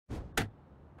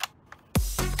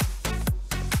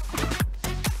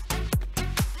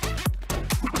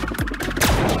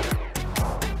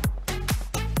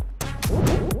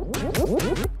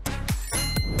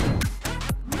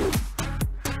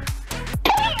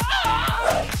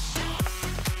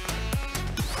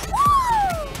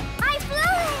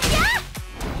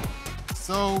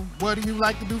What do you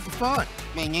like to do for fun?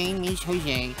 My name is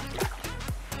Jose.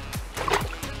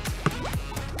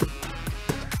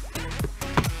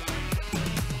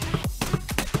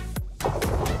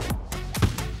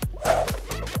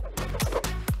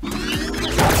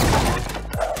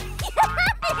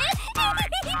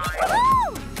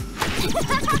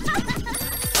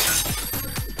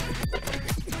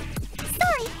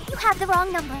 Sorry, you have the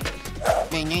wrong number.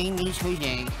 My name is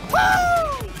Jose.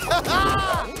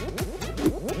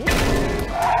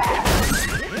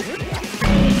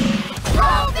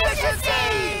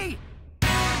 Proficiency!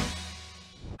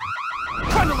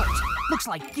 Crime alert! Looks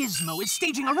like Gizmo is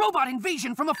staging a robot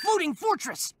invasion from a floating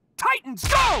fortress. Titans,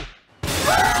 go!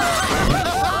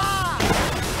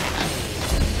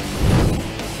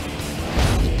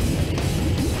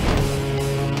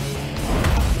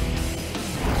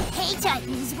 Hey,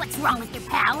 Titans, what's wrong with your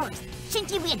powers?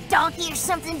 Shouldn't you be a donkey or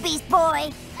something, Beast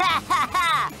Boy? Ha ha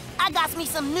ha! I got me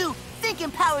some new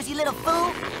thinking powers, you little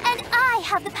fool! And I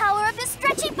have the power of the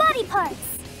stretchy body parts.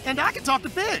 And I can talk to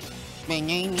fish. My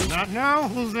name is... Not now,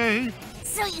 Jose.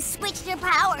 So you switched your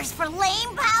powers for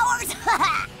lame powers?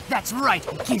 That's right,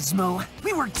 Gizmo.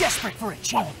 We were desperate for a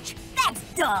change. That's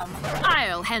dumb.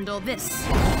 I'll handle this.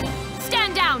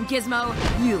 Stand down, Gizmo.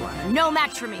 You are no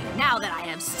match for me now that I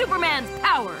have Superman's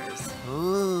powers.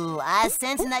 Ooh, I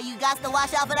sensing that you got to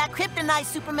watch out for that kryptonite,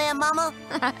 Superman mama.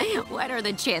 What are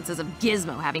the chances of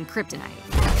Gizmo having kryptonite?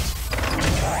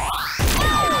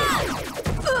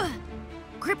 Ugh.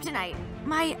 Kryptonite,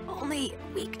 my only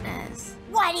weakness.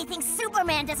 Why do you think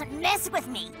Superman doesn't mess with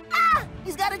me? Ah!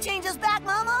 He's gotta change us back,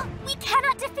 mama. We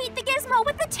cannot defeat the Gizmo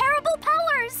with the terrible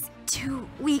powers. Too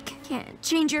weak. Can't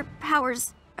change your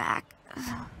powers back.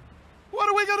 What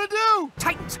are we gonna do?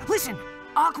 Titans, listen!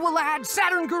 Aqualad,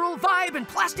 Saturn Girl, Vibe, and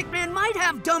Plastic Man might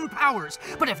have dumb powers,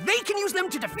 but if they can use them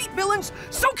to defeat villains,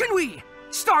 so can we!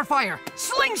 Starfire,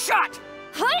 Slingshot!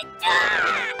 Huh?